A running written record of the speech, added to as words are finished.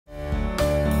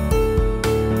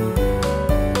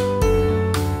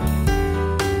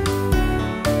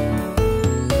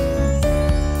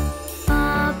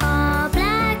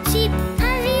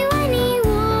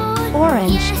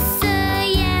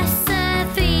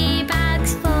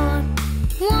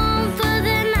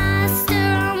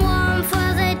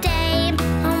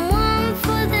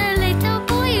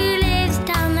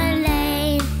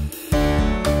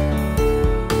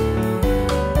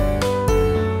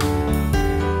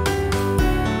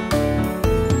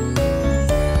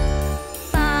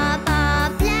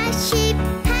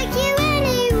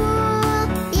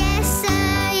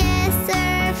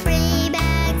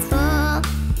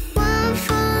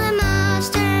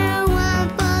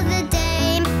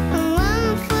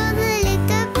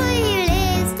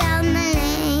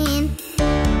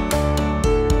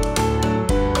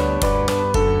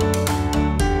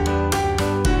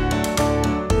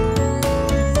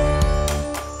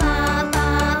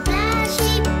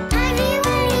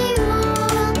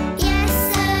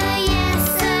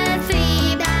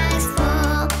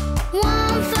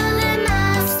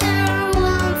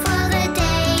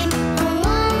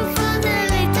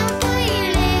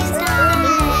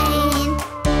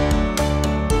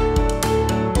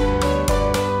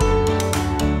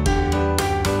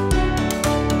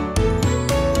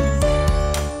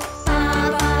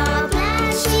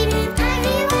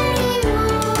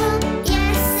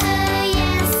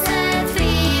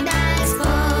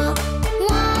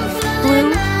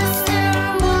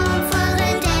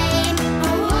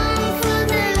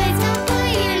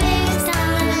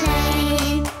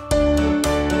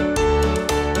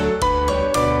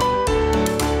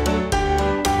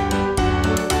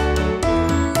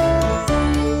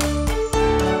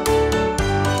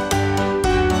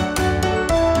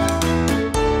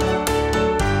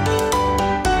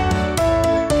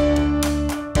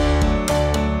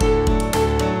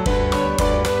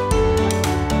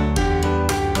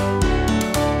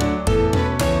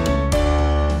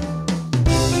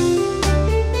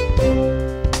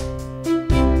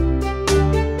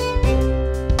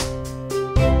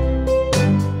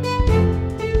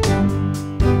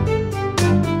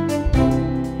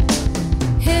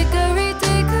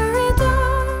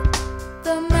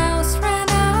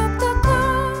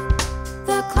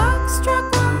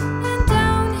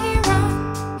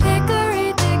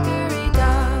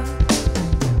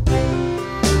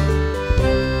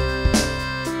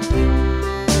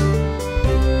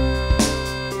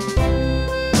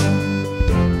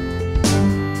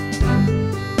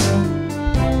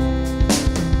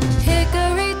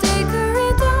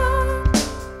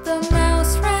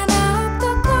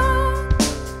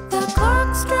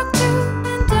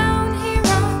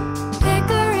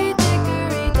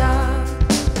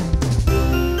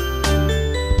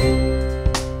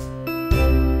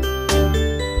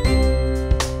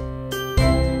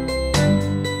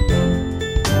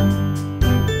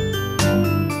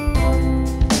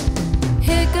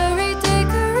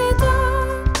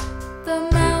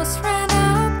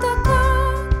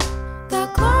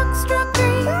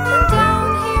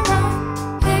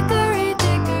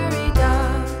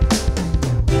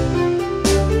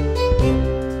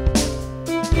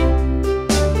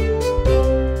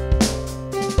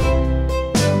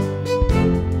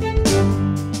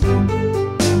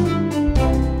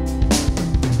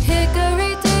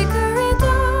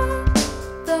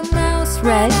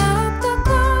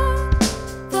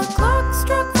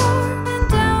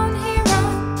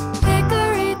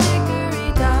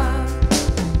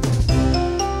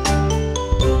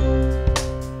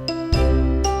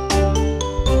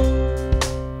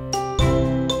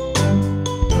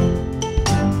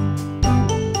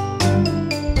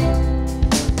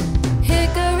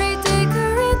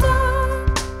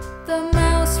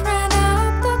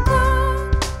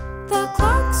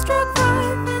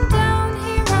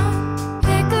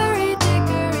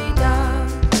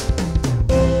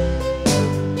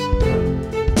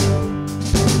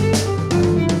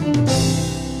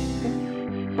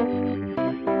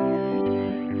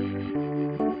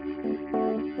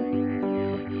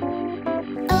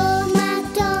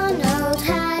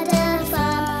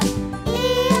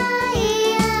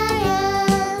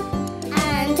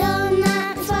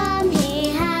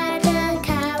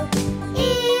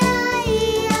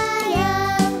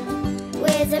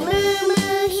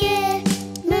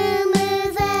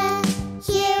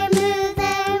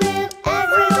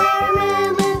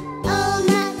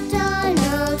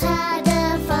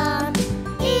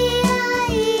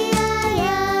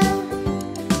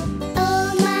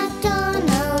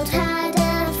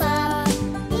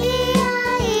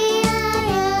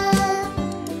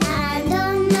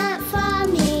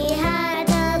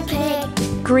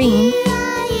McQueen.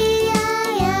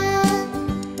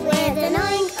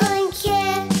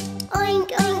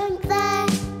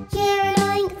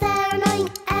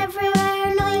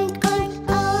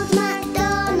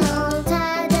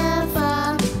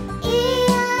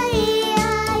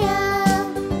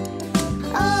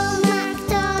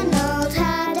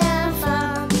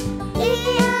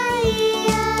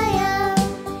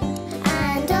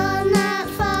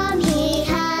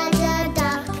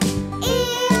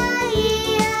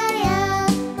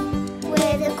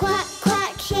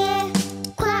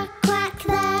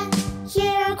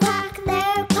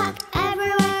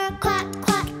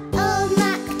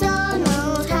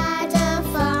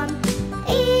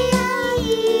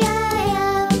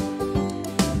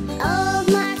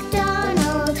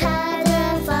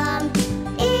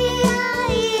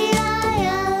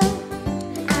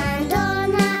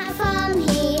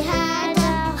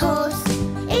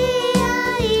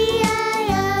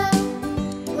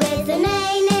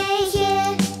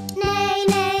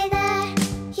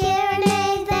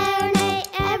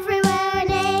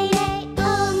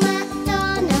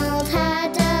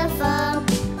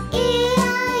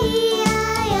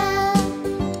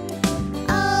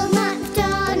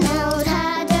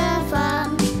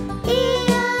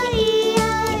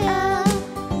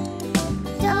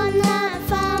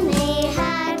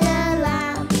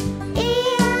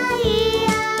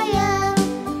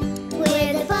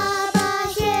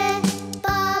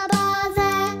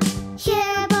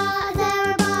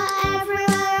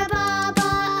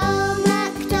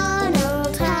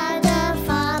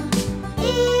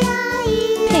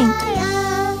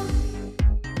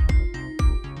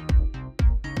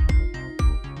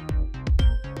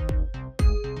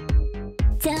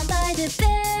 Down by the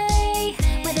bay,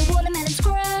 where the watermelons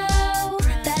grow,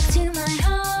 back to my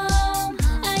home,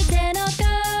 I dare not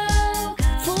go.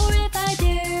 For if I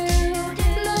do,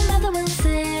 my mother will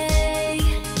say,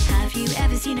 have you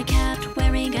ever seen a cat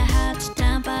wearing a hat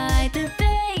down by the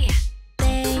bay?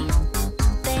 Bay,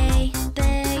 bay,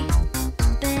 bay,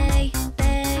 bay,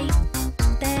 bay, bay,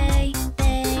 bay,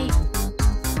 bay,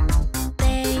 bay,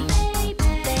 bay, bay,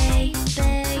 bay, bay.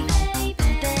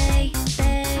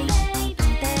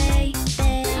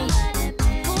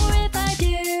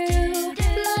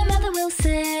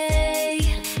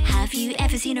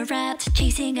 Seen a rat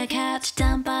chasing a cat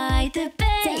down by the bay.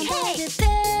 Hey! The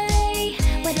bay,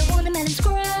 where the watermelons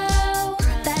grow,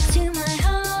 back to my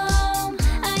home,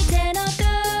 I dare not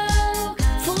go.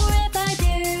 For if I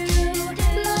do,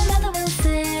 my mother will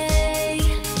say,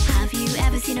 have you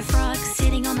ever seen a frog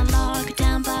sitting on a log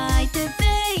down by the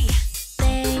bay?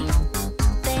 Bay,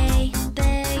 bay,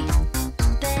 bay,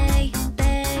 bay, bay,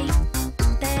 bay,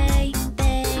 bay,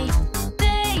 bay,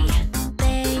 bay,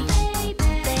 bay,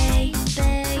 bay.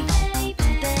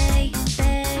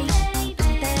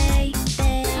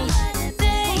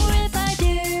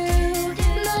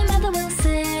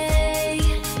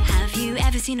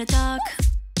 Seen a dog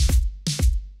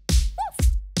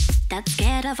that's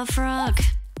scared of a frog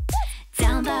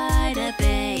down by the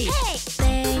bay. Hey!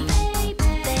 Bay.